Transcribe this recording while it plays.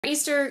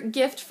Easter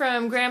gift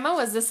from Grandma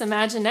was this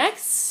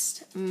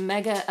Imaginext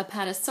Mega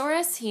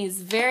Apatosaurus.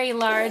 He's very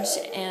large,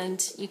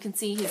 and you can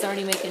see he's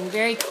already making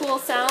very cool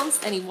sounds,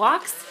 and he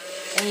walks.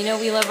 And you know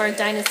we love our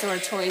dinosaur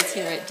toys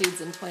here at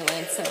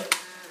Dudes-in-Toyland, so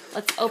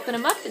let's open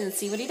him up and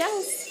see what he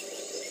does.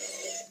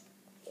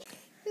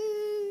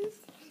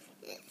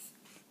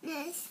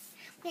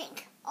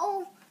 Make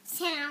all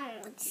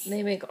sounds.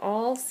 They make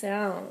all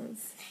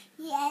sounds.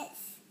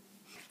 Yes.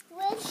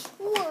 Which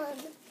one?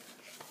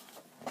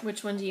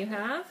 Which one do you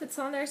have? It's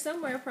on there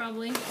somewhere,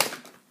 probably.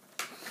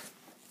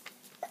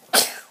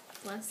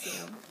 Bless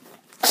you.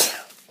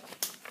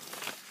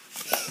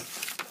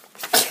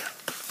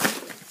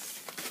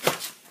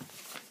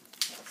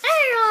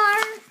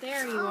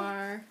 There you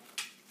are.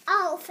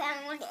 Oh,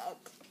 found it.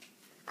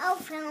 Oh,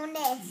 found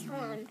this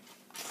one.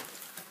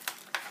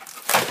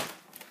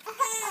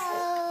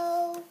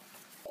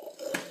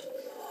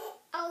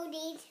 Oh,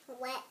 these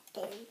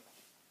weapons.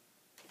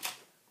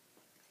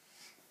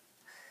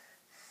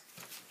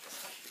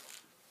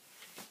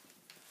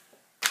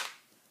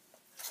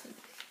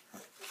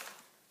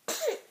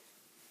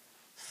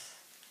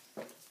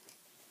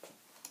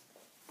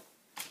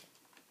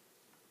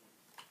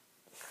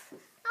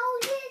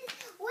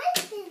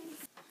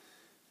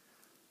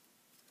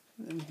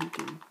 And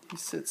he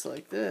sits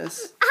like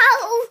this.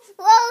 Oh,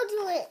 we'll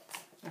do it.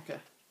 Okay.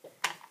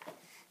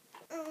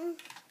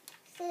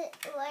 Sit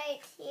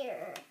right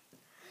here.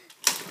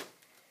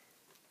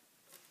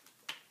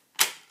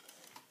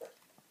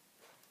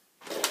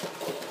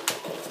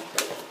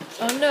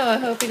 Oh no, I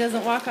hope he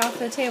doesn't walk off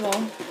the table.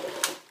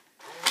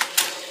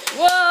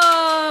 Whoa!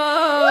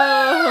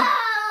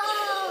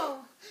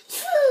 Whoa!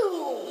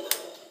 Phew!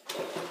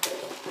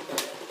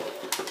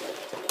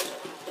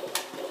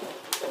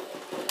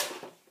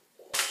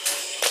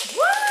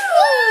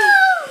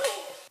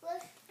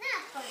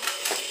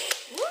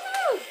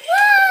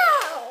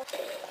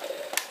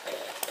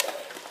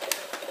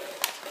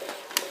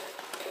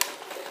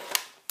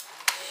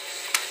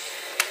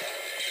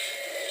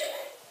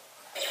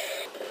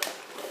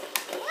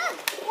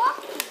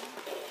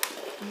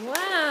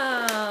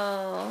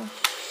 Wow.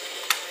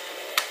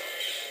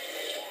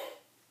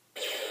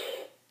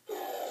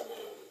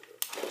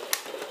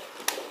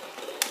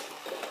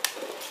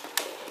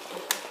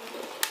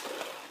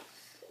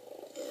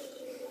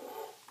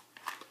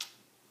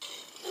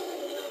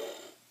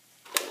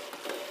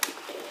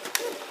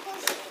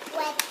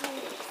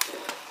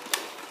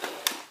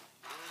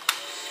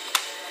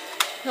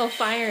 He'll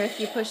fire if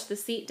you push the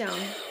seat down.